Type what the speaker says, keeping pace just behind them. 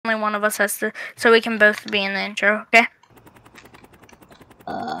one of us has to, so we can both be in the intro, okay?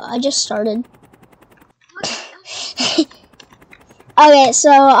 I just started. Okay,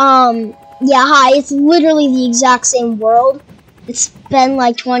 so, yeah, hi, it's literally the exact same world. It's been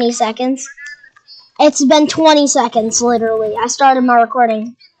like 20 seconds. It's been 20 seconds, literally. I started my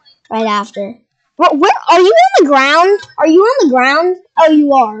recording right after. Where are you on the ground? Are you on the ground? Oh,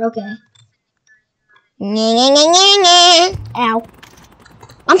 you are, okay. Ow.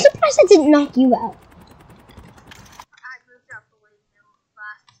 I'm surprised I didn't knock you out. I moved out the way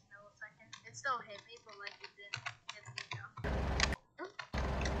last millisecond. It still hit me, but like it didn't hit me.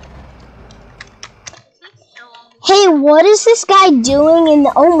 Hey, what is this guy doing in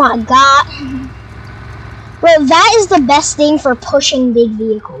the... Oh my god. Bro, that is the best thing for pushing big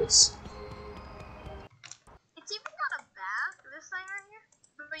vehicles. It's even got a back, this thing right here.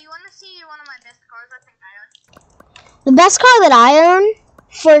 But you want to see one of my best cars I think I own? The best car that I own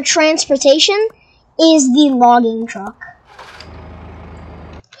for transportation is the logging truck.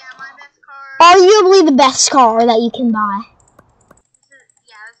 Yeah, my best car... Arguably the best car that you can buy. This is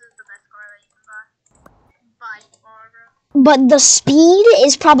the best car that you can buy. By far, bro. But the speed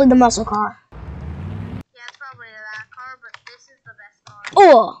is probably the muscle car. Yeah, it's probably that car, but this is the best car.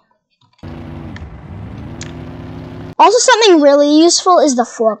 Oh. Also, something really useful is the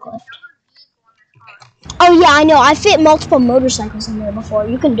forklift. Oh yeah, I know. I fit multiple motorcycles in there before.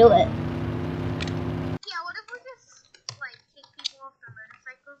 You can do it. Yeah, what if we just, like, kick people off their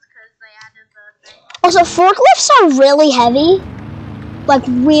motorcycles because they added the thing? Also, forklifts are really heavy. Like,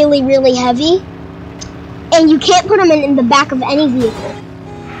 really, really heavy. And you can't put them in the back of any vehicle.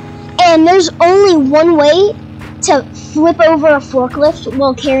 And there's only one way to flip over a forklift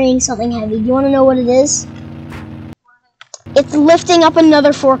while carrying something heavy. Do you want to know what it is? It's lifting up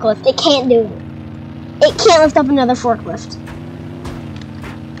another forklift. It can't do it. It can't lift up another forklift. Oh,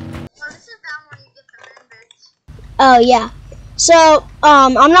 this is down when you get the moon boots. Oh, yeah. So,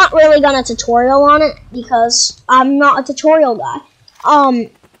 I'm not really gonna tutorial on it because I'm not a tutorial guy.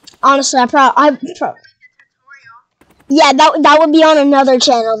 Honestly, yeah, that would be on another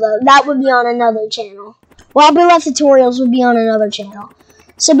channel, though. That would be on another channel. Wobbly Left Tutorials would be on another channel.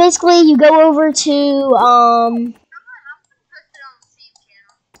 So, basically, you go over to,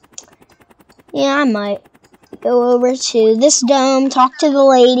 yeah, I might go over to this dome, talk to the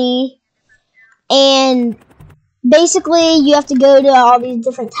lady, and basically you have to go to all these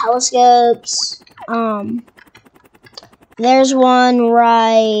different telescopes. There's one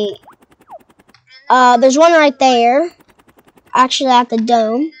right, there, actually at the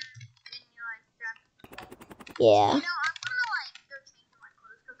dome. Yeah.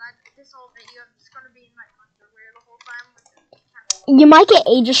 You might get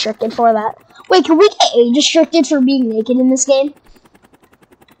age restricted for that. Wait, can we get age restricted for being naked in this game?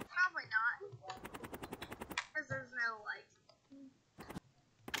 Probably not. Because there's no, like...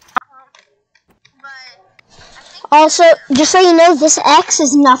 but... I think Also, just so you know, this X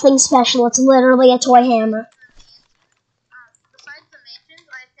is nothing special. It's literally a toy hammer. besides the mansions,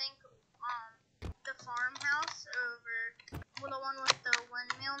 I think, the farmhouse over... Well, the one with the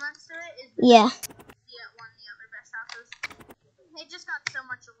windmill next to it is... Yeah. one of the other best houses. It just got so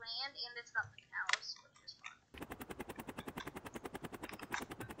much land, and it's got the cows, which is fun.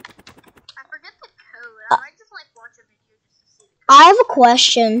 I forget the code. I might just, like, watch a video just to see the code. I have a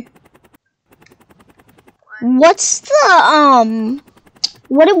question. What's the,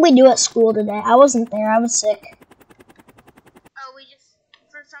 what did we do at school today? I wasn't there. I was sick. Oh, we just,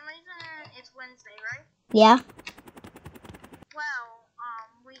 for some reason, it's Wednesday, right? Yeah. Well,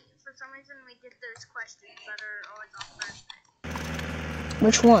 for some reason, we did those questions that are always on Thursday.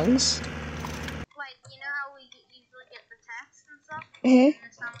 Which ones? Like, you know how we usually get the text and stuff? Mm-hmm. And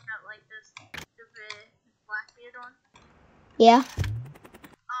this time we got, like, this stupid Blackbeard on. Yeah.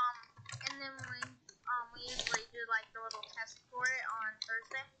 And then we usually do, like, the little test for it on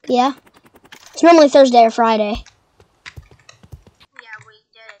Thursday. Yeah. It's normally Thursday or Friday. Yeah, we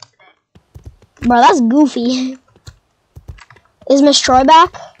did it today. Bro, that's goofy. Is Miss Troy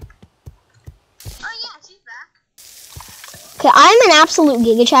back? Oh, yeah, she's back. Okay, I'm in absolute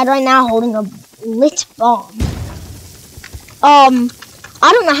Giga Chad right now holding a lit bomb. I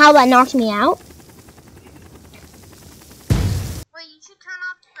don't know how that knocked me out. Well, you should turn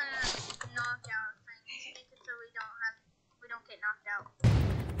off the knockout thing to make it so we don't get knocked out.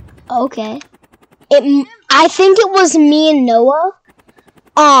 Okay. I think it was me and Noah,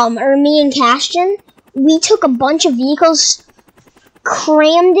 or me and Cashton. We took a bunch of vehicles,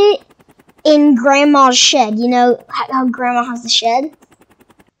 crammed it in Grandma's shed. You know how Grandma has the shed? Yeah,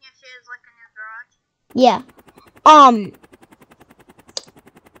 she has, like, a new garage. Yeah.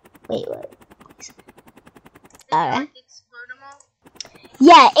 Wait, what? Did you, like, explode them all?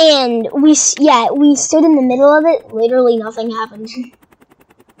 Yeah, and we stood in the middle of it. Literally nothing happened.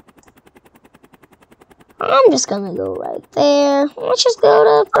 I'm just gonna go right there. Let's just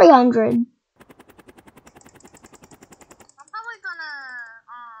go to 300. I'm probably gonna,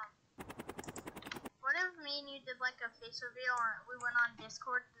 what if me and you did like a face reveal and we went on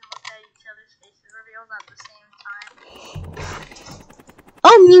Discord and looked at each other's face reveals at the same time?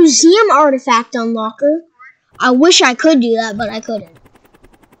 Oh, museum artifact unlocker. I wish I could do that, but I couldn't.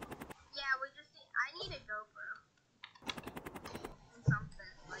 Yeah, I need a GoPro. And something,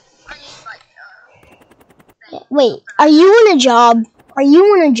 I need Yeah, wait, are you on a job? Are you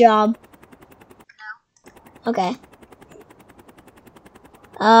on a job? No. Okay.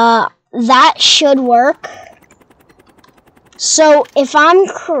 That should work. So, if I'm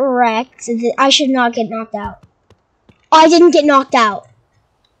correct, I should not get knocked out. Oh, I didn't get knocked out.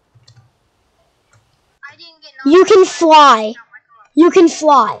 I didn't get knocked You can out. fly. You can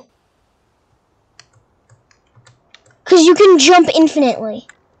fly. Because you can jump infinitely.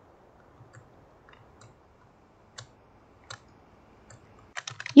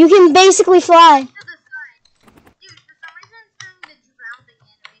 You can basically fly. To the side. Dude, for some reason it's doing the drowning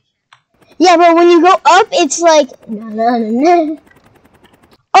animation. Yeah, but when you go up, it's like...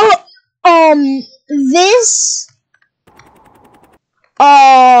 Oh, this...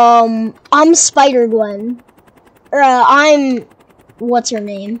 I'm Spider-Gwen. I'm... What's her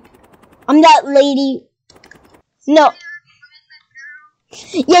name? I'm that lady... No.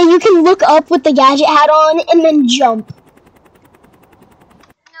 Yeah, you can look up with the gadget hat on and then jump. No,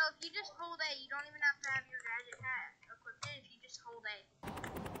 if you just hold A, you don't even have to have your gadget hat equipped in if you just hold A.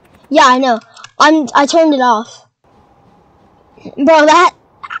 Yeah, I know. I turned it off. Bro,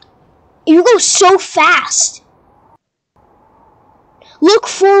 you go so fast. Look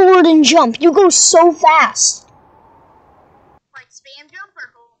forward and jump. You go so fast. Like spam jump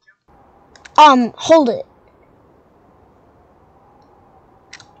or hold jump? Hold it.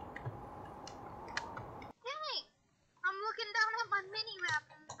 Dang! I'm looking down at my mini map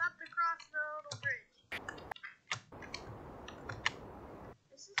and I'm about to cross the little bridge.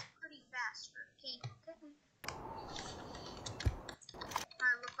 This is pretty fast for a king.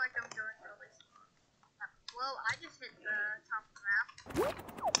 I look like I'm going really slow. Well, I just hit the top of the map.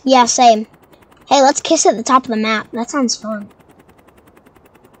 Yeah, same. Hey, let's kiss at the top of the map. That sounds fun.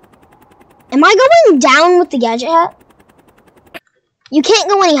 Am I going down with the gadget hat? You can't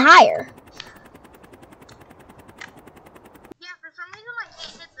go any higher. Yeah, for some reason I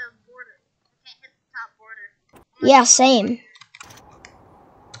can't hit the border. I can't hit the top border. Yeah, same.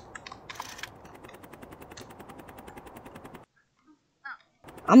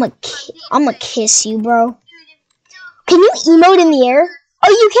 I'ma kiss you, bro. Can you emote in the air?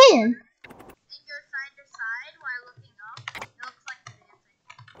 Oh, you can. And go side to side while looking up. It looks like you're dancing.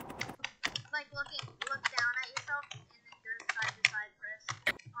 Like look down at yourself and then go side to side, press A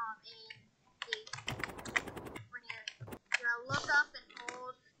and D. When you look up and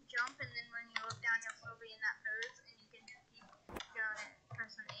hold jump, and then when you look down you'll still be in that pose, and you can just keep going and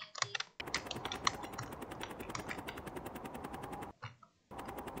pressing A and D.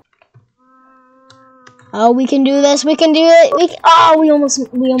 Oh, we can do this. We can do it.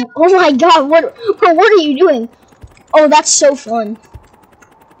 Oh my God! What are you doing? Oh, that's so fun.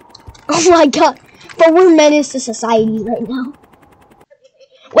 Oh my God! But we're menace to society right now.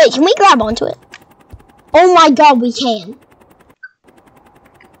 Wait, can we grab onto it? Oh my God, we can.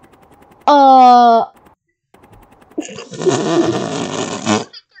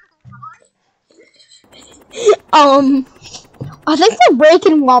 I think we're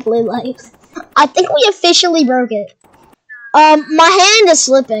breaking wobbly legs. I think we officially broke it. My hand is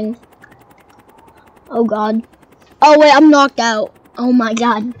slipping. Oh God. Oh wait, I'm knocked out. Oh my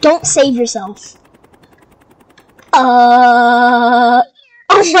God. Don't save yourself. Oh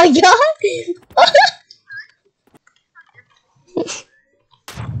my God.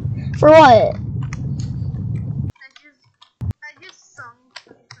 For what? I just sung.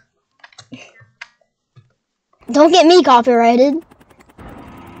 Don't get me copyrighted.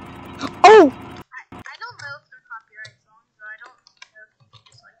 Oh! I don't know if they're copyright songs, so I don't know if you can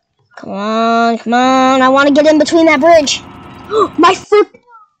just like use them. Come on. I want to get in between that bridge. My foot.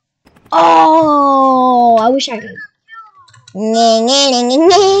 Oh, I wish I could.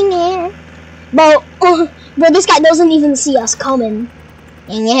 Bro, this guy doesn't even see us coming.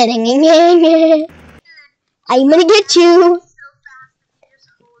 I'm gonna get you. So fast that you just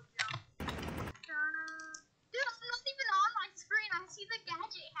hold jump. Dude, I'm not even on my screen. I see the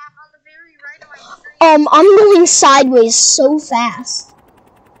gadget hat on the very right of my screen. I'm going sideways so fast.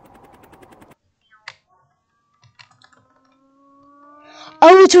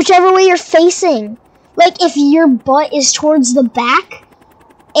 it's whichever way you're facing. Like, if your butt is towards the back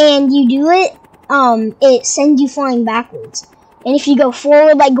and you do it, it sends you flying backwards. And if you go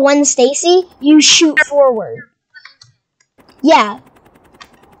forward like Gwen Stacy, you shoot forward. Yeah.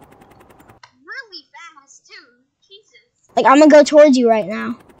 Really fast, too. Jesus. Like, I'm gonna go towards you right now.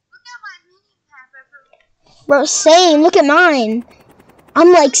 Look at my mini map, everyone. Bro, same. Look at mine.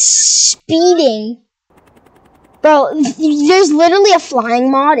 I'm, like, speeding. Bro, there's literally a flying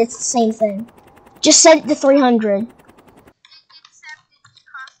mod. It's the same thing. Just set it to 300. Except it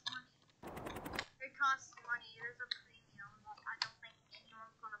costs money. It costs money. There's a premium. I don't think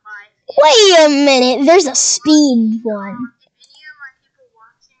anyone's gonna buy it. Wait a minute. There's a speed one. If any of my people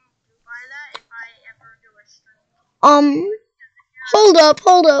watching do buy that, if I ever do a stream.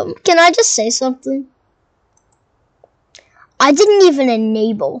 Hold up. Can I just say something? I didn't even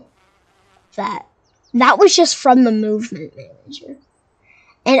enable that. That was just from the movement manager.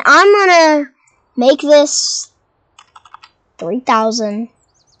 And I'm gonna make this 3,000.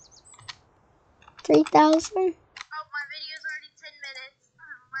 3,000? Oh, my video's already 10 minutes.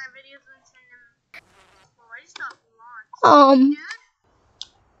 My video's in 10 minutes. Oh, I just got launched. Dude,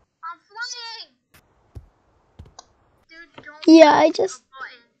 I'm flying. Dude, don't Yeah, I press just... a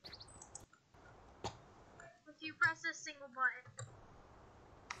button. If you press a single button.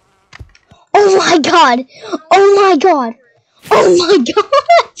 Oh my god! Oh my god! Oh my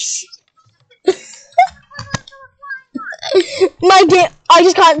gosh! I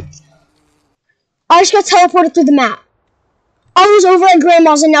just got teleported through the map. I was over at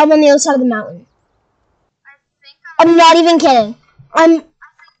Grandma's and now I'm on the other side of the mountain. I'm not even kidding. I think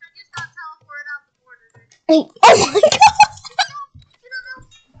I just got teleported out the border. Oh my god!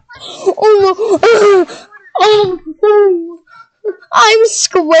 Oh no! Oh, I'm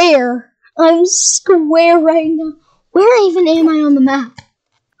square. I'm square right now. Where even am I on the map?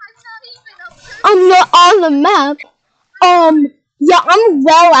 I'm not on the map. Yeah, I'm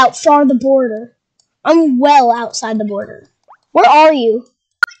well outside the border. I'm well outside the border. Where are you?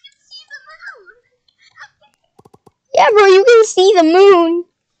 I can see the moon. Yeah, bro, you can see the moon.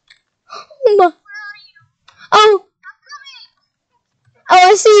 Oh, my. Where are you? Oh. I'm coming. Oh,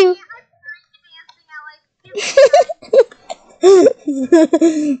 I see you.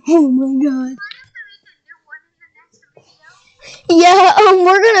 Oh my god. Yeah,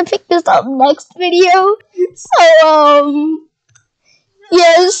 we're gonna pick this up next video. So,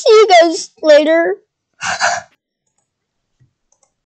 yeah, see you guys later.